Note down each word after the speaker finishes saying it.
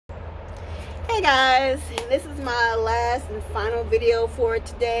Hey guys, this is my last and final video for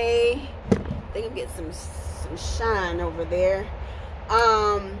today. I think I'm getting some shine over there.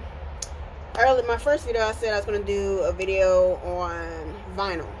 Early my first video I said I was going to do a video on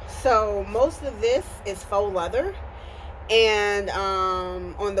vinyl. So most of this is faux leather, and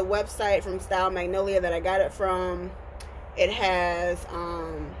on the website from Style Magnolia that I got it from, it has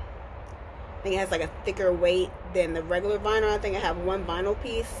I think it has like a thicker weight than the regular vinyl. I think I have one vinyl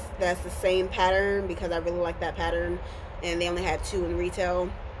piece that's the same pattern because I really like that pattern, and they only had 2 in retail.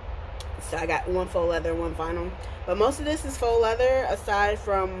 So I got one faux leather, one vinyl. But most of this is faux leather, aside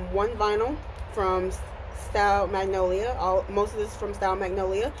from one vinyl from Style Magnolia. Most of this is from Style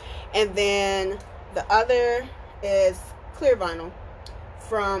Magnolia. And then the other is clear vinyl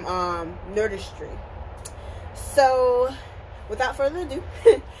from Nerdistry. So without further ado,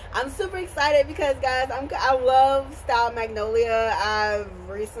 I'm super excited because, guys, I love Style Magnolia. I've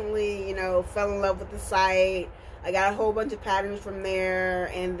recently, fell in love with the site. I got a whole bunch of patterns from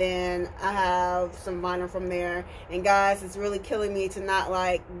there, and then I have some vinyl from there. And guys, it's really killing me to not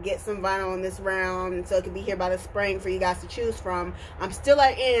get some vinyl in this round, so it can be here by the spring for you guys to choose from. I'm still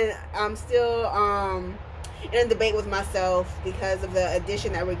in a debate with myself because of the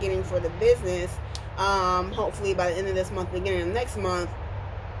addition that we're getting for the business. Hopefully by the end of this month, beginning of next month,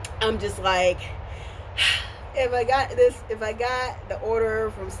 I'm just like, if I got the order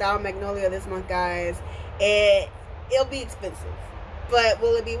from Style Magnolia this month, guys, it'll be expensive, but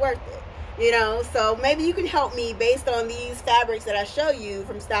will it be worth it? So maybe you can help me based on these fabrics that I show you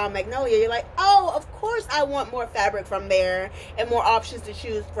from Style Magnolia. You're like, oh, of course I want more fabric from there and more options to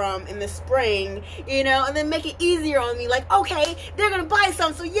choose from in the spring, and then make it easier on me. Like, okay, they're gonna buy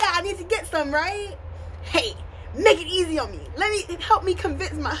some, so yeah, I need to get some, right? Hey, make it easy on me. Help me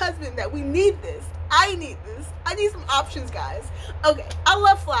convince my husband that we need this. I need this. I need some options, guys. Okay, I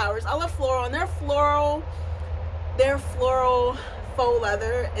love flowers. I love floral, and their floral faux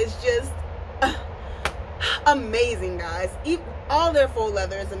leather is just amazing, guys. All their faux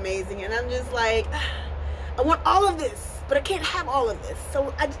leather is amazing, and I'm just like, I want all of this, but I can't have all of this,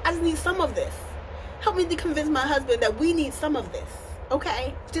 so I just need some of this. Help me to convince my husband that we need some of this.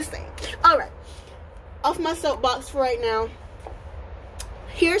 Okay, just saying. All right, off my soapbox for right now.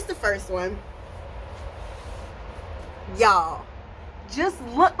 Here's the first one. Y'all, just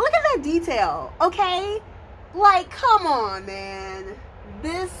look at that detail, okay? Like, come on, man.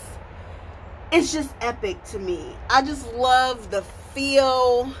 This is just epic to me. I just love the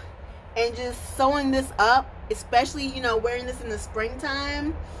feel, and just sewing this up, especially, wearing this in the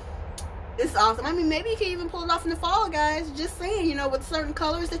springtime. It's awesome. I mean, maybe you can even pull it off in the fall, guys. Just saying, with certain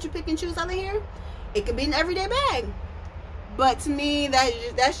colors that you pick and choose out of here, it could be an everyday bag. But to me,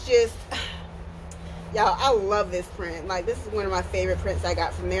 that's just, y'all, I love this print. Like, this is one of my favorite prints I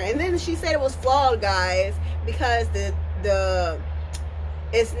got from there. And then she said it was flawed, guys, because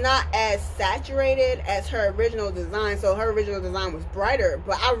it's not as saturated as her original design. So her original design was brighter,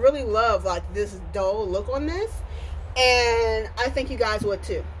 but I really love this dull look on this, and I think you guys would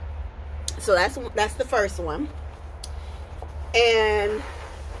too. So that's the first one. And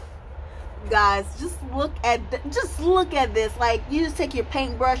guys, just look at this. Like, you just take your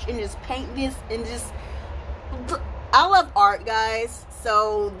paintbrush and just paint this, and just, I love art, guys,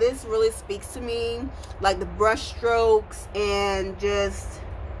 so this really speaks to me. Like the brush strokes, and just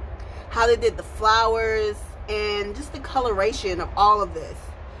how they did the flowers, and just the coloration of all of this,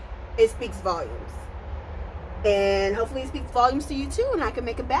 it speaks volumes. And hopefully it speaks volumes to you too, and I can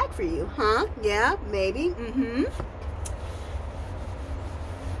make a bag for you. Huh? Yeah, maybe.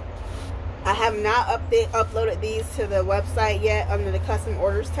 I have not uploaded these to the website yet under the custom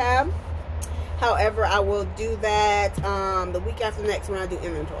orders tab. However, I will do that the week after next when I do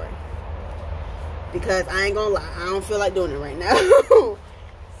inventory, because I ain't gonna lie, I don't feel like doing it right now.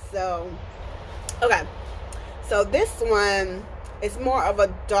 So, okay. So this one is more of a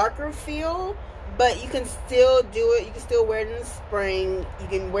darker feel, but you can still do it. You can still wear it in the spring. You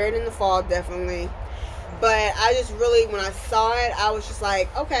can wear it in the fall, definitely. But I just really, when I saw it, I was just like,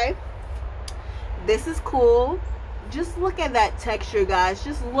 okay, this is cool. Just look at that texture, guys.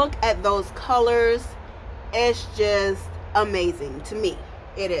 Just look at those colors. It's just amazing to me.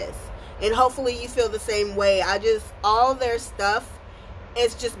 It is. And hopefully you feel the same way. All their stuff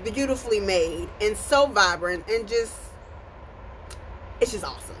is just beautifully made and so vibrant, and just, it's just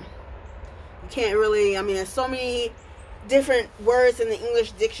awesome. You can't really, there's so many different words in the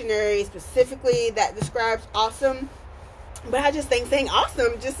English dictionary specifically that describes awesome, but I just think saying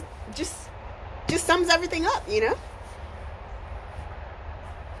awesome just sums everything up,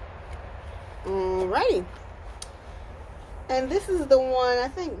 Alrighty. And this is the one, I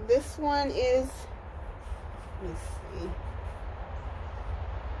think this one is, let me see.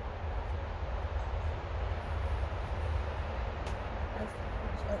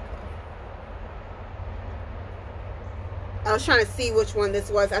 I was trying to see which one this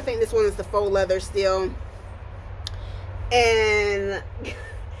was. I think this one is the faux leather still. And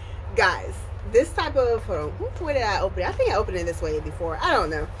guys, this type of, hold on, which way did I open it? I think I opened it this way before. I don't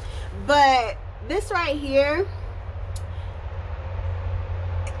know. But this right here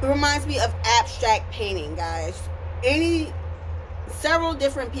reminds me of abstract painting, guys. Several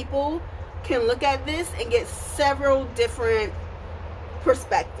different people can look at this and get several different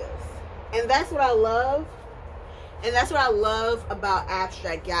perspectives. And that's what I love. And that's what I love about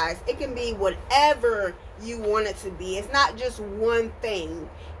abstract, guys. It can be whatever you want it to be. It's not just one thing.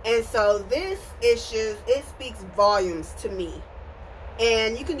 And so this is just, it speaks volumes to me.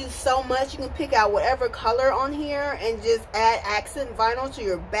 And you can do so much. You can pick out whatever color on here and just add accent vinyl to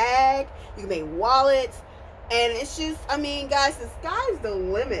your bag. You can make wallets. And it's just, I mean, guys, the sky's the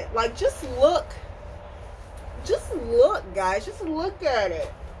limit. Like, just look. Just look, guys. Just look at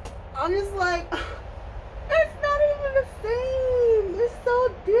it. I'm just like, it's not even the same. It's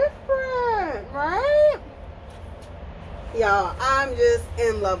so different, right? Y'all, I'm just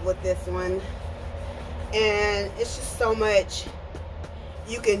in love with this one. And it's just so much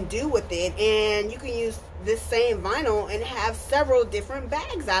you can do with it. And you can use this same vinyl and have several different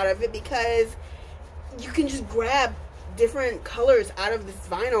bags out of it, because you can just grab different colors out of this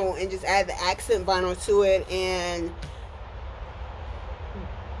vinyl and just add the accent vinyl to it, and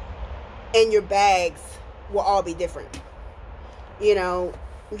your bags will all be different. You know,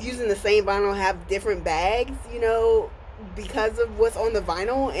 using the same vinyl, have different bags, you know, because of what's on the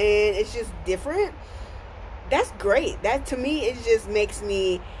vinyl, and it's just different. That's great. That, to me, it just makes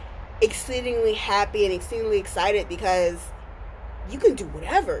me exceedingly happy and exceedingly excited, because you can do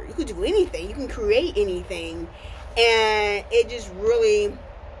whatever. You can do anything. You can create anything. And it just really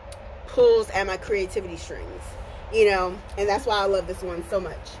pulls at my creativity strings, you know, and that's why I love this one so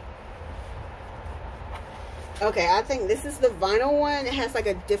much. Okay, I think this is the vinyl one. It has like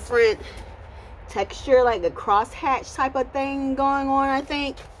a different texture, like a crosshatch type of thing going on, I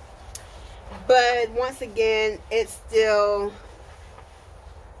think. But once again, it's still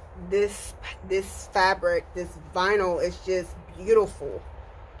this fabric, this vinyl is just beautiful.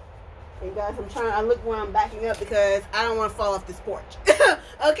 And guys, I look when I'm backing up because I don't want to fall off this porch.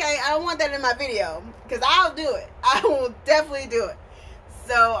 Okay, I don't want that in my video, because I'll do it. I will definitely do it.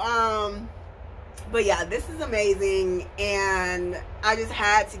 So, but yeah, this is amazing, and I just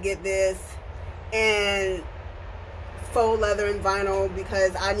had to get this and faux leather and vinyl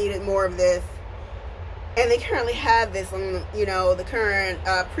because I needed more of this. And they currently have this on, you know, the current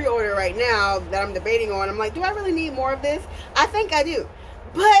pre-order right now that I'm debating on. I'm like, do I really need more of this? I think I do.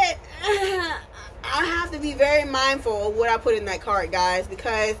 But I have to be very mindful of what I put in that cart, guys,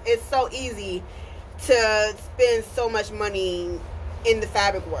 because it's so easy to spend so much money in the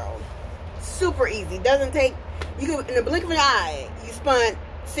fabric world. Super easy. Doesn't take, you can, in the blink of an eye, you spent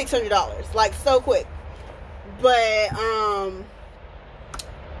 $600, like, so quick. But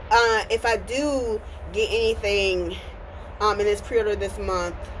if I do get anything in this pre-order this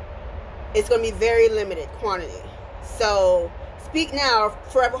month, it's going to be very limited quantity. So speak now,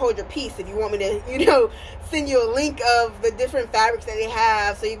 forever hold your peace. If you want me to, you know, send you a link of the different fabrics that they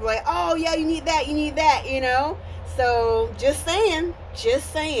have, so you can be like, oh yeah, you need that, you know. So just saying,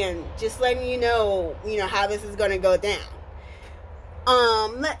 just letting you know how this is going to go down.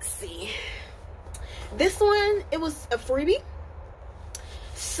 Let's see. This one, it was a freebie.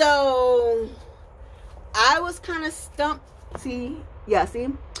 So I was kind of stumped. See?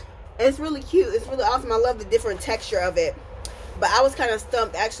 It's really cute. It's really awesome. I love the different texture of it. But I was kind of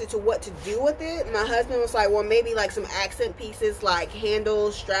stumped actually to what to do with it. My husband was like, well, maybe like some accent pieces, like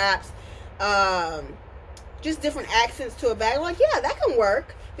handles, straps, just different accents to a bag. I'm like, yeah, that can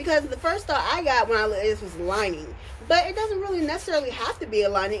work. Because the first thought I got when I looked at this was lining. But it doesn't really necessarily have to be a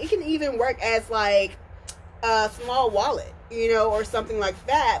lining. It can even work as like a small wallet, you know, or something like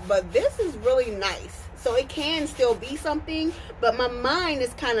that. But this is really nice. So it can still be something, but my mind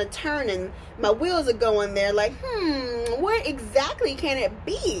is kind of turning. My wheels are going there like, what exactly can it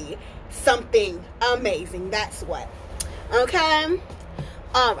be? Something amazing. That's what. Okay?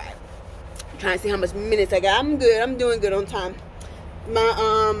 All right. I'm trying to see how much minutes I got. I'm good. I'm doing good on time. My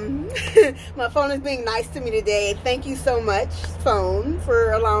my phone is being nice to me today. Thank you so much, phone,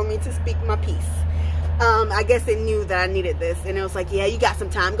 for allowing me to speak my piece. I guess it knew that I needed this, and it was like, yeah, you got some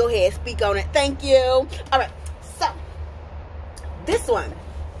time, go ahead, speak on it. Thank you. All right, so this one,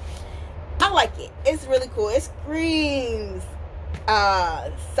 I like it. It's really cool. It screams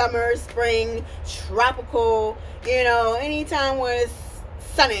summer, spring, tropical, you know, anytime when it's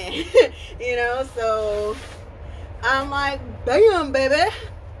sunny, you know. So I'm like, bam, baby.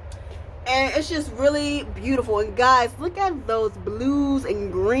 And it's just really beautiful. And guys, look at those blues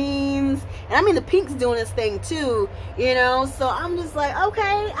and greens. And I mean, the pink's doing this thing too, you know. So I'm just like,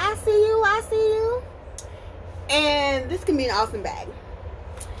 okay, I see you, I see you. And this can be an awesome bag.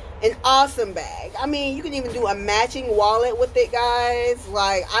 An awesome bag. I mean, you can even do a matching wallet with it, guys.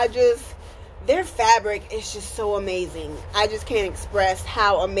 Like, their fabric is just so amazing. I just can't express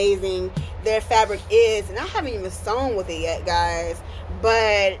how amazing their fabric is. And I haven't even sewn with it yet, guys.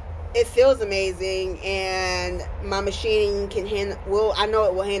 But it feels amazing. And my machining can I know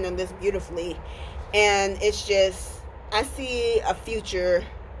it will handle this beautifully. And it's just, I see a future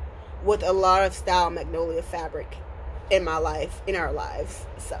with a lot of Style Magnolia fabric in my life, in our lives.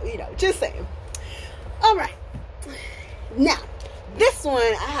 So, you know, just saying. All right. Now, this one,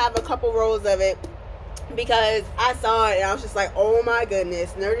 I have a couple rolls of it because I saw it and I was just like, oh my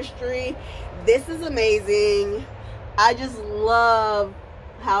goodness, Nerdistry, this is amazing. I just love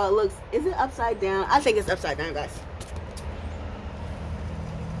how it looks. Is it upside down? I think it's upside down, guys.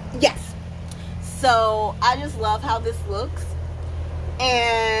 Yes. So, I just love how this looks.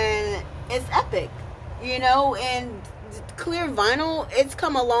 And it's epic, you know. And clear vinyl, it's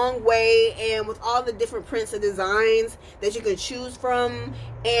come a long way, and with all the different prints and designs that you can choose from,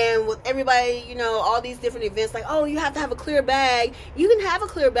 and with everybody, you know, all these different events, like, oh, you have to have a clear bag. You can have a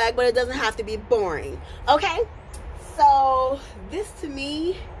clear bag, but it doesn't have to be boring, okay? So this to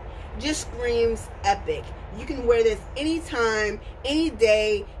me just screams epic. You can wear this anytime, any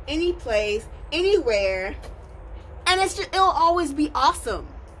day, any place, anywhere, and it'll always be awesome.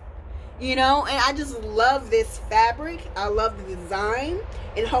 You know, and I just love this fabric. I love the design,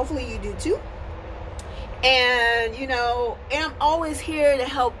 and hopefully you do too. And, you know, and I'm always here to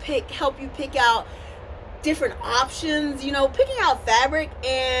help you pick out different options, you know, picking out fabric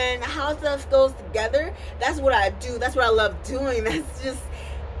and how stuff goes together. That's what I do. That's what I love doing.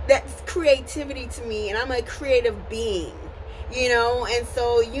 That's creativity to me, and I'm a creative being, you know, and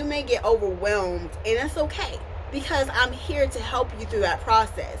so you may get overwhelmed, and that's okay, because I'm here to help you through that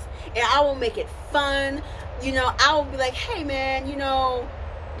process. And I will make it fun. You know, I will be like, hey man, you know,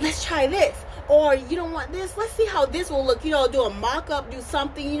 let's try this. Or you don't want this, let's see how this will look. You know, do a mock-up, do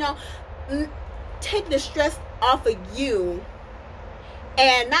something, you know. Take the stress off of you.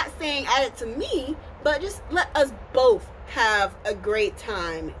 And not saying add it to me, but just let us both have a great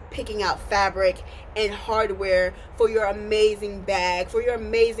time picking out fabric and hardware for your amazing bag, for your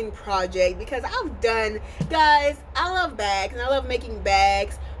amazing project. Because guys, I love bags and I love making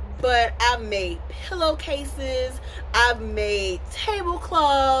bags, but I've made pillowcases, I've made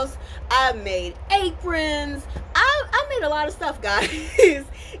tablecloths, I've made aprons, I made a lot of stuff, guys.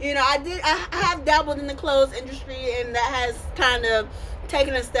 You know, I have dabbled in the clothes industry, and that has kind of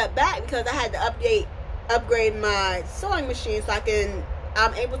taken a step back because I had to upgrade my sewing machine so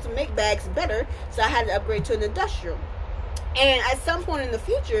I'm able to make bags better. So I had to upgrade to an industrial. And at some point in the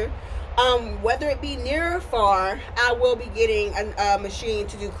future, whether it be near or far, I will be getting a machine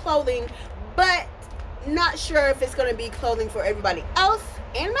to do clothing, but not sure if it's going to be clothing for everybody else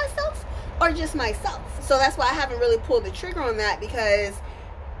and myself, or just myself. So that's why I haven't really pulled the trigger on that, because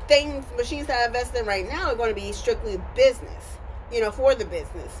machines that I invest in right now are going to be strictly business, you know, for the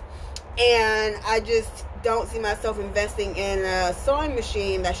business. And I just don't see myself investing in a sewing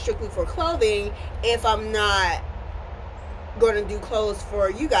machine that's strictly for clothing if I'm not going to do clothes for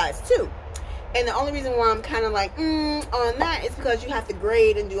you guys too. And the only reason why I'm kind of like on that is because you have to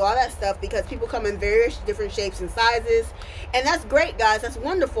grade and do all that stuff, because people come in various different shapes and sizes, and that's great, guys, that's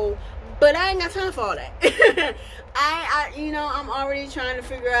wonderful, but I ain't got time for all that. you know, I'm already trying to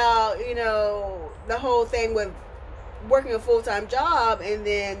figure out, you know, the whole thing with working a full-time job and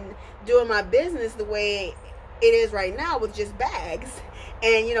then doing my business the way it is right now with just bags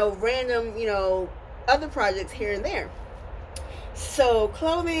and, you know, random, you know, other projects here and there. So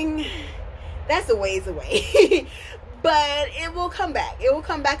clothing, that's a ways away. But it will come back. It will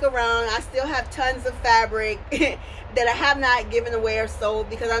come back around. I still have tons of fabric that I have not given away or sold,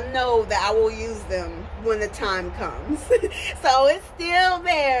 because I know that I will use them when the time comes. So it's still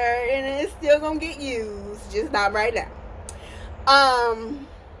there and it's still gonna get used, just not right now.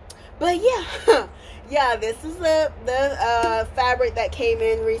 But yeah, yeah, this is the fabric that came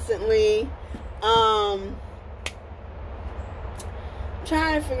in recently.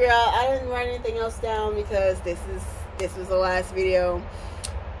 Trying to figure out, I didn't write anything else down because this was the last video.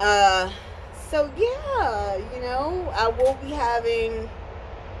 So yeah, you know, I will be having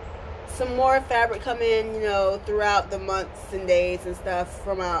some more fabric come in, you know, throughout the months and days and stuff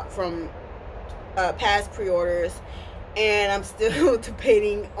from past pre-orders. And I'm still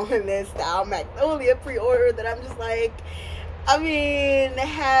debating on this Style Magnolia pre-order that I'm just like, I mean, they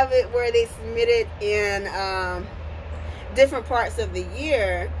have it where they submit it in different parts of the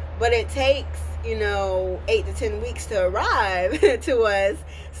year, but it takes, you know, 8 to 10 weeks to arrive to us.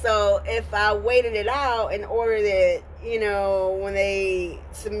 So if I waited it out and ordered it, you know, when they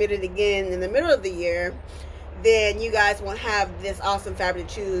submit it again in the middle of the year, then you guys won't have this awesome fabric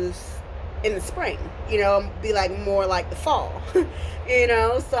to choose in the spring, you know, be like more like the fall, you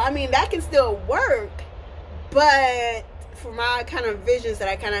know. So I mean, that can still work, but for my kind of visions that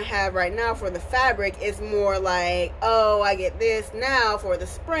I kind of have right now for the fabric, it's more like, oh, I get this now for the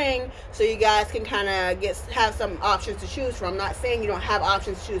spring, so you guys can kind of have some options to choose from. I'm not saying you don't have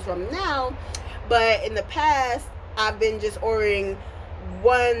options to choose from now, but in the past I've been just ordering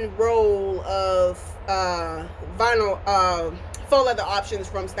one roll of vinyl faux leather options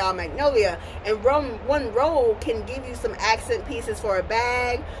from Style Magnolia, and one roll can give you some accent pieces for a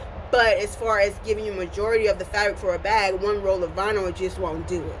bag. But as far as giving you majority of the fabric for a bag, one roll of vinyl just won't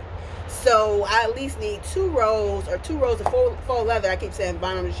do it. So I at least need 2 rolls or 2 rolls of faux leather. I keep saying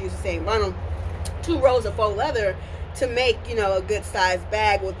vinyl, I'm just used to saying vinyl. 2 rolls of faux leather to make, you know, a good sized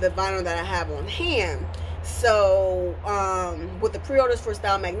bag with the vinyl that I have on hand. So with the pre-orders for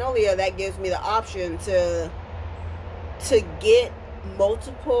Style Magnolia, that gives me the option to get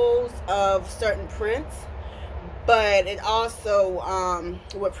multiples of certain prints. But it also,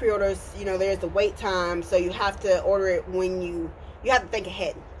 with pre-orders, you know, there's the wait time, so you have to order it when you have to think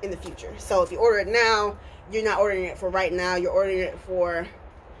ahead in the future. So if you order it now, you're not ordering it for right now, you're ordering it for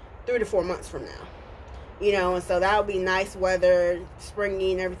 3 to 4 months from now. You know, and so that'll be nice weather,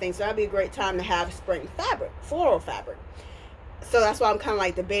 springy and everything. So that'll be a great time to have spring fabric, floral fabric. So that's why I'm kind of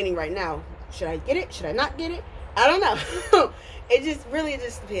like debating right now. Should I get it? Should I not get it? I don't know. It just really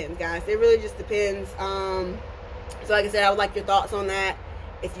just depends, guys. It really just depends. So like I said, I would like your thoughts on that.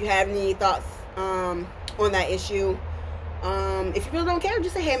 If you have any thoughts on that issue. If you really don't care,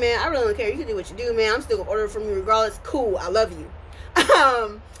 just say, hey man, I really don't care. You can do what you do, man. I'm still gonna order from you regardless. Cool, I love you.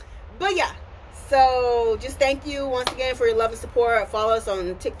 But yeah, so just thank you once again for your love and support. Follow us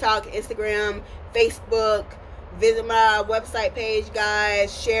on TikTok, Instagram, Facebook. Visit my website page,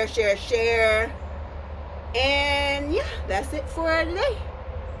 guys. Share. And yeah, that's it for today.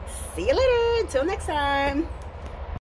 See you later. Until next time.